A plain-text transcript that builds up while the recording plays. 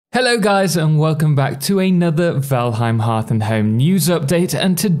Hello guys and welcome back to another Valheim Hearth and Home news update,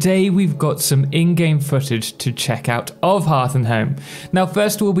 and today we've got some in-game footage to check out of Hearth and Home. Now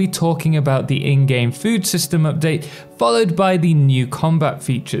first we'll be talking about the in-game food system update, followed by the new combat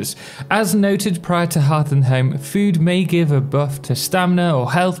features. As noted prior to Hearth and Home, food may give a buff to stamina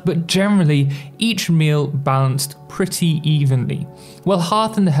or health, but generally each meal balanced pretty evenly. Well,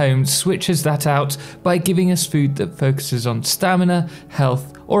 Hearth and Home switches that out by giving us food that focuses on stamina,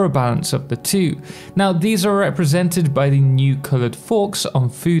 health, or a balance of the two. Now these are represented by the new coloured forks on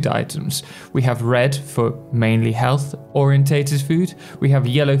food items. We have red for mainly health orientated food, we have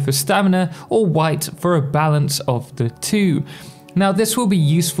yellow for stamina, or white for a balance of the two. Now this will be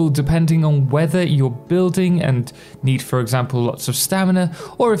useful depending on whether you're building and need, for example, lots of stamina,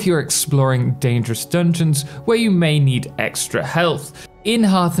 or if you're exploring dangerous dungeons where you may need extra health. In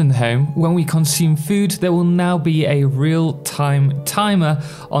Hearth and Home, when we consume food, there will now be a real-time timer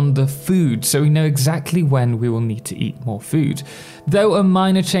on the food, so we know exactly when we will need to eat more food. Though a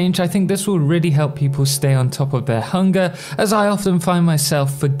minor change, I think this will really help people stay on top of their hunger, as I often find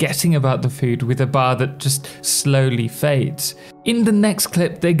myself forgetting about the food with a bar that just slowly fades. In the next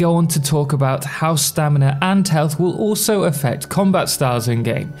clip, they go on to talk about how stamina and health will also affect combat styles in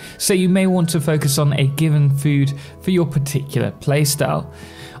game, so you may want to focus on a given food for your particular playstyle.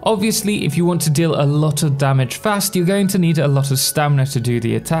 Obviously, if you want to deal a lot of damage fast, you're going to need a lot of stamina to do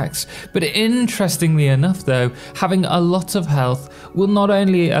the attacks. But interestingly enough though, having a lot of health will not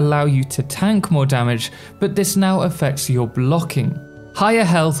only allow you to tank more damage, but this now affects your blocking. Higher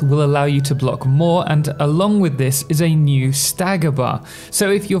health will allow you to block more, and along with this is a new stagger bar. So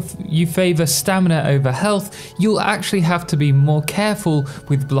if you favour stamina over health, you'll actually have to be more careful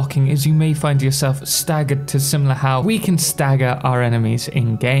with blocking, as you may find yourself staggered to similar how we can stagger our enemies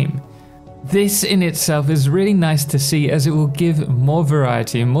in game. This in itself is really nice to see, as it will give more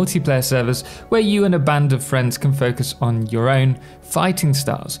variety in multiplayer servers where you and a band of friends can focus on your own fighting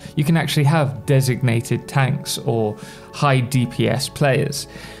styles. You can actually have designated tanks or high DPS players.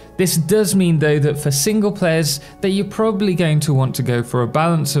 This does mean though that for single players that you're probably going to want to go for a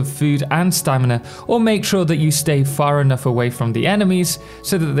balance of food and stamina, or make sure that you stay far enough away from the enemies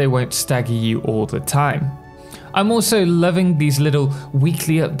so that they won't stagger you all the time. I'm also loving these little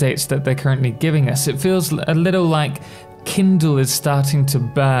weekly updates that they're currently giving us. It feels a little like Kindle is starting to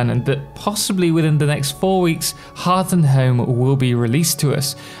burn, and that possibly within the next 4 weeks, Hearth and Home will be released to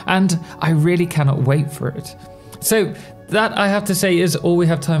us, and I really cannot wait for it. So that, I have to say, is all we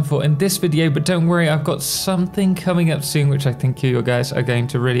have time for in this video, but don't worry, I've got something coming up soon which I think you guys are going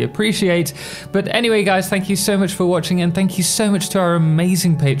to really appreciate. But anyway guys, thank you so much for watching, and thank you so much to our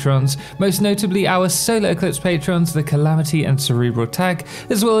amazing patrons, most notably our Solar Eclipse patrons, the Calamity and Cerebral Tag,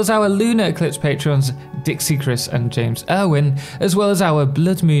 as well as our Lunar Eclipse patrons, Dixie Chris and James Irwin, as well as our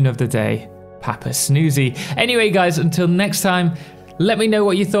Blood Moon of the Day, Papa Snoozy. Anyway guys, until next time, let me know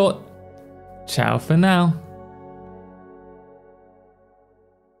what you thought. Ciao for now.